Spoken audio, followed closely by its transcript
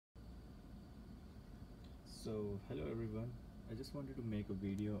So hello everyone, I just wanted to make a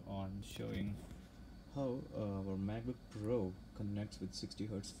video on showing how our Macbook Pro connects with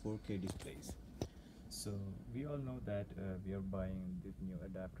 60Hz 4K displays. So we all know that we are buying these new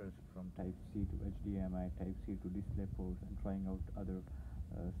adapters from Type-C to HDMI, Type-C to DisplayPort, and trying out other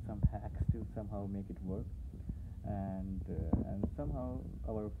some hacks to somehow make it work. And somehow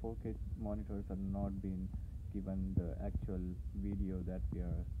our 4K monitors are not being given the actual video that we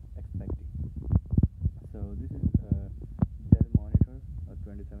are expecting. So this is a Dell monitor, a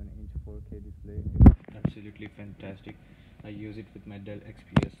 27-inch 4K display. It's absolutely fantastic. I use it with my Dell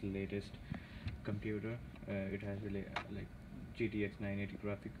XPS latest computer. It has really like GTX 980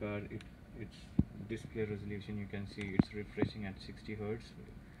 graphic card. Its display resolution, you can see it's refreshing at 60 Hz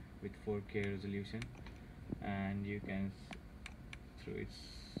with 4K resolution, and you can through its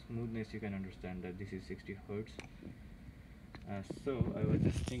smoothness you can understand that this is 60 Hz. So I was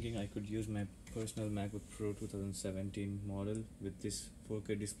just thinking I could use my personal MacBook Pro 2017 model with this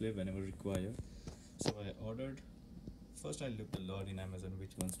 4K display whenever required. So I ordered. First I looked a lot in Amazon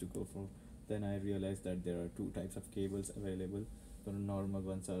which ones to go for. Then I realized that there are two types of cables available. The normal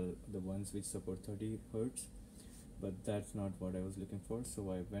ones are the ones which support 30 Hz, but that's not what I was looking for. So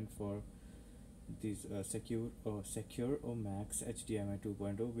I went for this Secure Max HDMI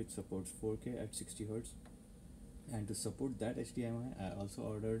 2.0 which supports 4K at 60 Hz. And to support that HDMI, I also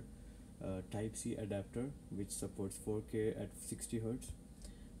ordered a Type-C adapter which supports 4K at 60 Hz.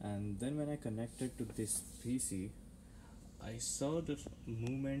 And then when I connected to this PC, I saw the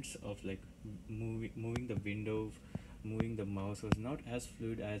movements of like moving the window, moving the mouse was not as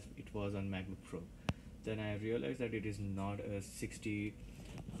fluid as it was on MacBook Pro. Then I realized that it is not a 60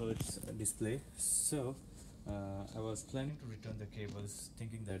 Hz display. So I was planning to return the cables,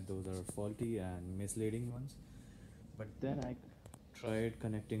 thinking that those are faulty and misleading ones. But then I tried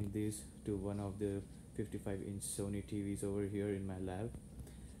connecting this to one of the 55-inch Sony TVs over here in my lab,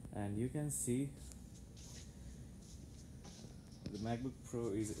 and you can see the MacBook Pro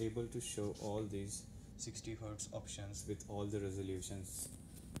is able to show all these 60 Hz options with all the resolutions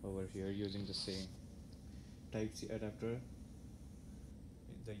over here using the same Type-C adapter,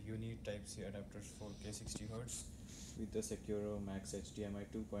 the unique Type-C adapters 4K 60 Hz with the Secure Max HDMI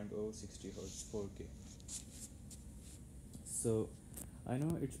 2.0 60 Hz 4K. So I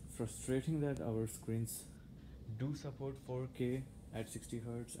know it's frustrating that our screens do support 4K at 60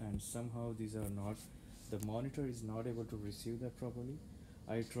 Hz and somehow these are not, the monitor is not able to receive that properly.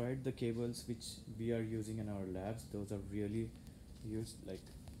 I tried the cables which we are using in our labs. Those are really used, like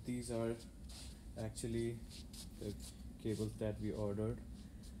these are actually the cables that we ordered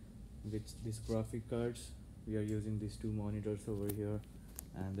with these graphic cards. We are using these two monitors over here,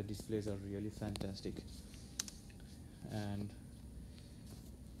 and the displays are really fantastic. And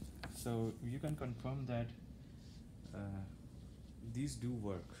so you can confirm that these do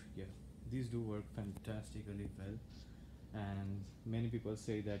work. Yeah, these do work fantastically well. And many people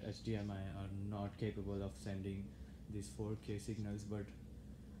say that HDMI are not capable of sending these 4K signals, but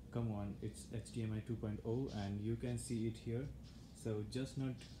come on, it's HDMI 2.0 and you can see it here. So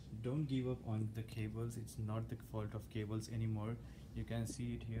don't give up on the cables. It's not the fault of cables anymore. You can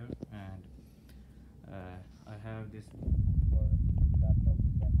see it here, and I have this for laptop.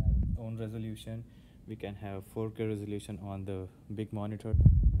 We can have its own resolution. We can have 4K resolution on the big monitor, and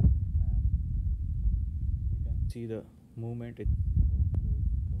you can see the movement. It's so fluid,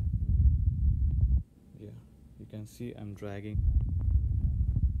 so fluid. Yeah, you can see I'm dragging.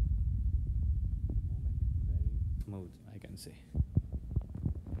 The movement is very smooth, I can say.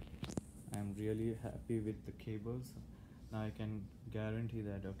 I'm really happy with the cables. Now I can guarantee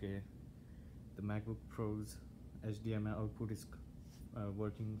that okay, the MacBook Pro's HDMI output is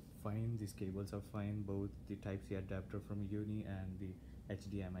working fine. These cables are fine, both the Type-C adapter from Uni and the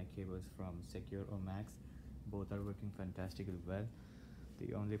HDMI cables from Secure or Max, both are working fantastically well.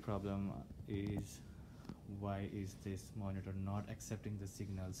 The only problem is why is this monitor not accepting the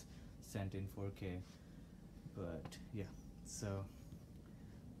signals sent in 4K. But yeah, so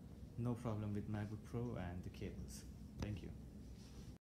no problem with MacBook Pro and the cables. Thank you.